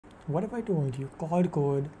what if I told you Claude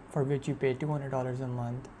Code, for which you pay $200 a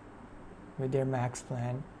month with their max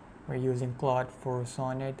plan, we're using Claude for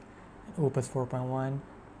Sonnet and Opus 4.1.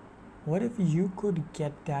 What if you could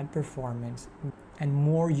get that performance and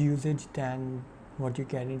more usage than what you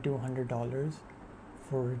get into $100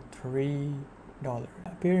 for $3?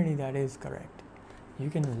 Apparently that is correct. You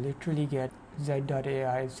can literally get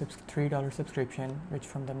Z.AI's $3 subscription, which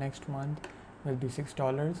from the next month will be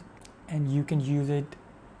 $6, and you can use it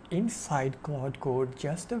inside Claude Code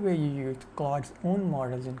just the way you use Claude's own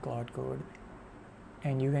models in Claude Code,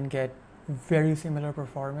 and you can get very similar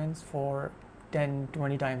performance for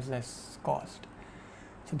 10-20 times less cost.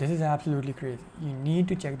 So this is absolutely crazy. You need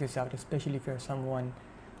to check this out, especially if you're someone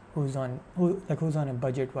who's on a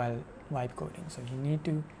budget while vibe coding. So you need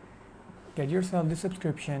to get yourself the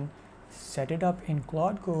subscription, set it up in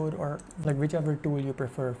Claude Code or like whichever tool you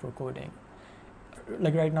prefer for coding.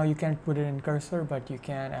 Like right now you can't put it in Cursor, but you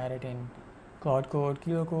can add it in Claude Code,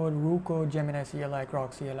 Kilo Code, Roo Code, Gemini CLI,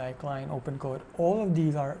 Grok CLI, Client, Open Code. All of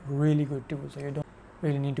these are really good tools, so you don't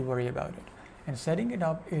really need to worry about it. And setting it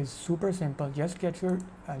up is super simple. Just get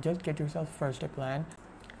yourself first a plan,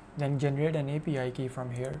 then generate an API key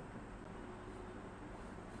from here.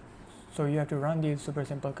 So you have to run these super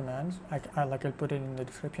simple commands. I'll put it in the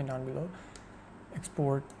description down below.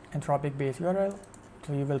 Export Anthropic base URL.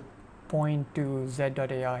 So you will point to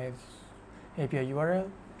Z.AI's API URL,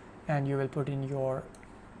 and you will put in your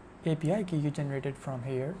API key you generated from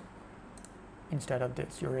here instead of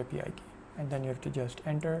this, your API key. And then you have to just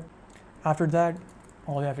enter. After that,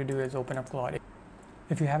 all you have to do is open up Claude.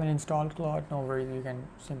 If you haven't installed Claude, no worries, you can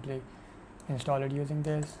simply install it using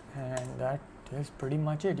this, and that is pretty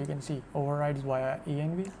much it. You can see overrides via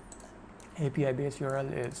env, API base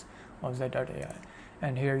URL is of Z.AI,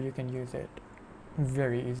 and here you can use it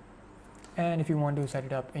very easy. And if you want to set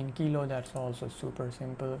it up in Kilo, that's also super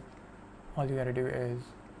simple. All you gotta do is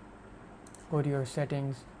go to your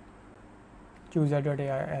settings, choose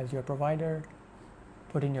Z.AI as your provider,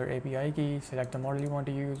 put in your API key, select the model you want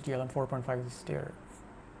to use. GLM 4.5 is their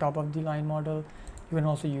top of the line model. You can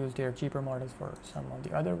also use their cheaper models for some of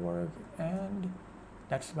the other work, and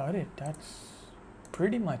that's about it. That's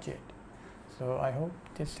pretty much it. So I hope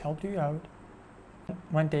this helped you out.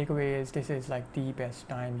 One takeaway is this is like the best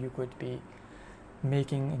time you could be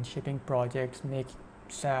making and shipping projects, make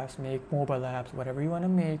SaaS, make mobile apps, whatever you want to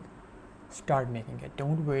make, start making it.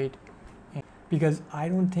 Don't wait, because I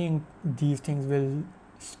don't think these things will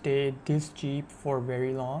stay this cheap for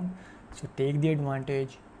very long. So take the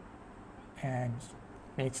advantage and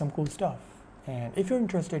make some cool stuff. And if you're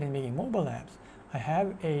interested in making mobile apps, I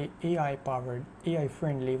have a AI-powered,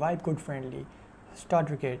 AI-friendly, vibe code friendly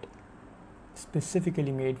starter kit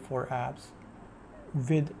specifically made for apps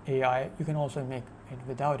with AI. You can also make it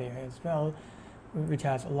without AI as well, which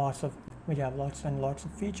have lots and lots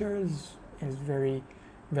of features. It is very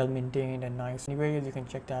well maintained and nice. Anyways, you can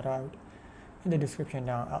check that out in the description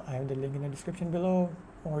down. I have the link in the description below,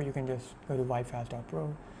 or you can just go to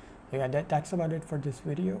vibefast.pro. So yeah, that's about it for this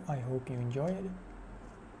video. I hope you enjoyed.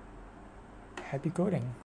 Happy coding.